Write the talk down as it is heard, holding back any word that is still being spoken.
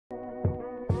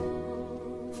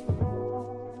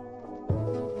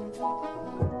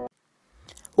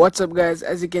What's up guys,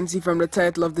 as you can see from the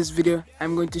title of this video,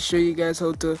 I'm going to show you guys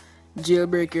how to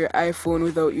jailbreak your iPhone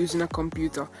without using a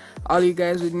computer. All you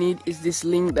guys would need is this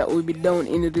link that will be down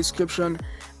in the description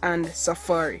and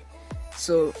Safari.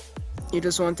 So you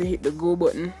just want to hit the go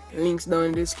button, links down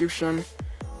in the description.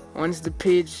 Once the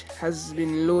page has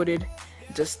been loaded,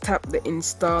 just tap the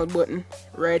install button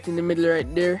right in the middle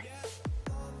right there.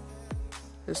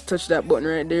 Just touch that button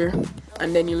right there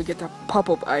and then you'll get a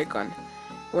pop-up icon.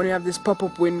 When you have this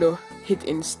pop-up window, hit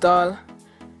install,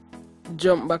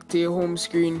 jump back to your home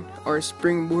screen or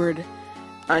springboard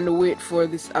and wait for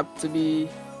this app to be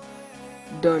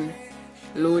done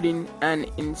loading and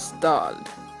installed.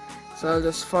 So I'll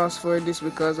just fast forward this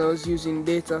because I was using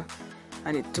data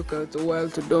and it took a while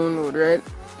to download, right?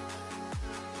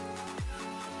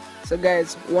 So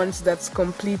guys, once that's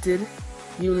completed,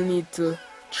 you'll need to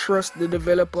trust the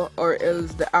developer or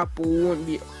else the app won't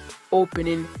be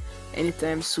opening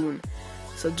anytime soon.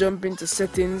 So jump into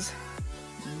settings,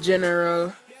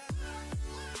 general,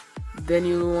 then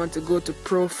you'll want to go to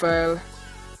profile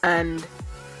and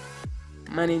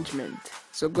management.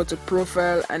 So go to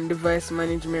profile and device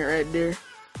management right there.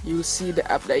 You'll see the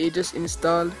app that you just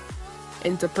installed,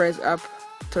 enterprise app.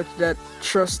 Touch that,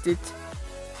 trust it,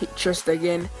 hit trust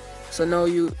again. So now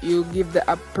you give the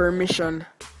app permission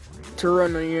to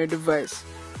run on your device,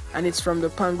 and it's from the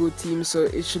Pangu team, so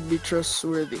it should be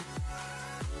trustworthy.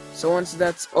 So once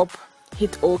that's up,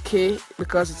 hit OK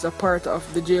because it's a part of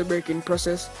the jailbreaking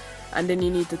process, and then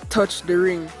you need to touch the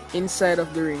ring inside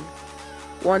of the ring.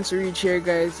 Once you reach here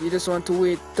guys, you just want to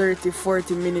wait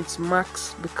 30-40 minutes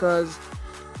max, because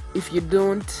if you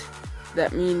don't,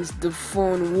 that means the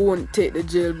phone won't take the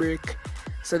jailbreak.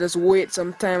 So just wait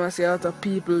some time. I see a lot of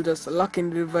people just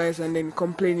locking the device and then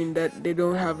complaining that they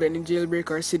don't have any jailbreak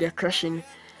or Cydia crashing.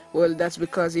 Well, that's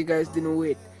because you guys didn't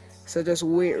wait. So just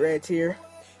wait right here.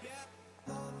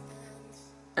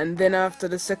 And then after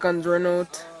the seconds run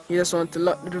out, you just want to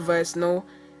lock the device now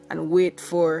and wait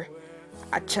for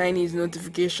a Chinese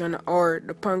notification or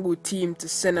the Pangu team to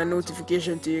send a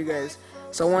notification to you guys.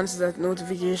 So once that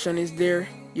notification is there,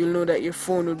 you'll know that your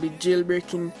phone will be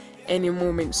jailbreaking any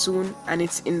moment soon, and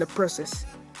it's in the process.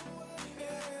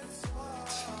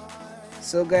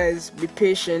 So guys, be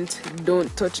patient,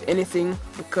 don't touch anything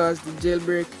because the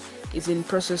jailbreak is in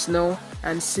process now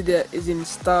and Cydia is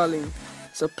installing.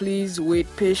 So please wait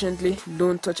patiently,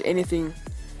 don't touch anything.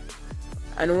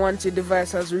 And once your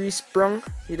device has resprung,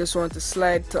 you just want to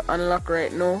slide to unlock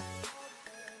right now,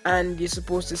 and you're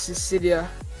supposed to see Cydia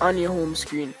on your home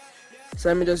screen. So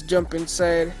let me just jump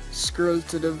inside, scroll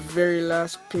to the very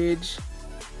last page,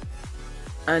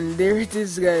 and there it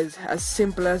is guys, as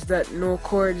simple as that. No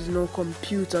cords, no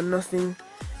computer, nothing.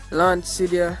 Launch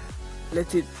Cydia,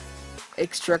 let it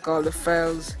extract all the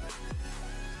files.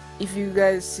 If you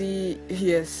guys see,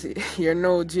 yes, you're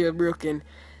now jailbroken.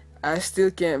 I still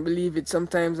can't believe it.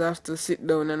 Sometimes I have to sit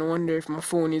down and wonder if my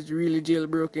phone is really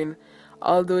jailbroken,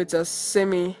 although it's a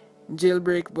semi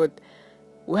jailbreak. But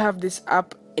we have this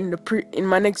app. In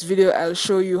my next video, I'll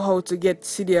show you how to get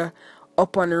Cydia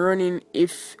up and running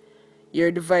if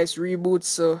your device reboots.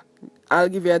 So I'll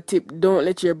give you a tip: don't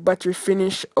let your battery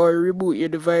finish or reboot your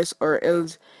device, or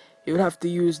else you'll have to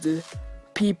use the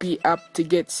PP app to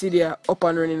get Cydia up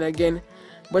and running again.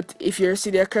 But if your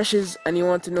Cydia crashes and you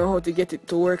want to know how to get it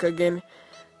to work again,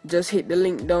 just hit the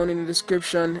link down in the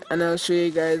description and I'll show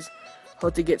you guys how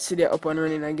to get Cydia up and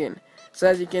running again. So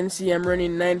as you can see, I'm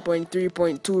running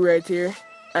 9.3.2 right here,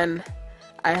 and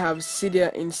I have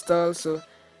Cydia installed, so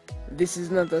this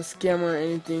is not a scam or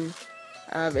anything.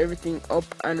 I have everything up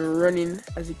and running,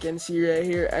 as you can see right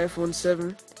here. iPhone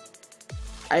 7,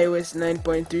 iOS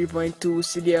 9.3.2,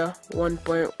 Cydia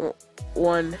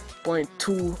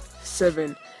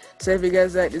 1.1.27. So if you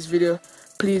guys like this video,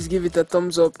 please give it a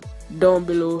thumbs up down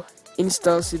below.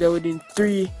 Install Cydia within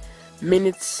 3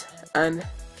 minutes, and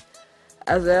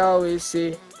as I always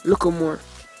say, look more.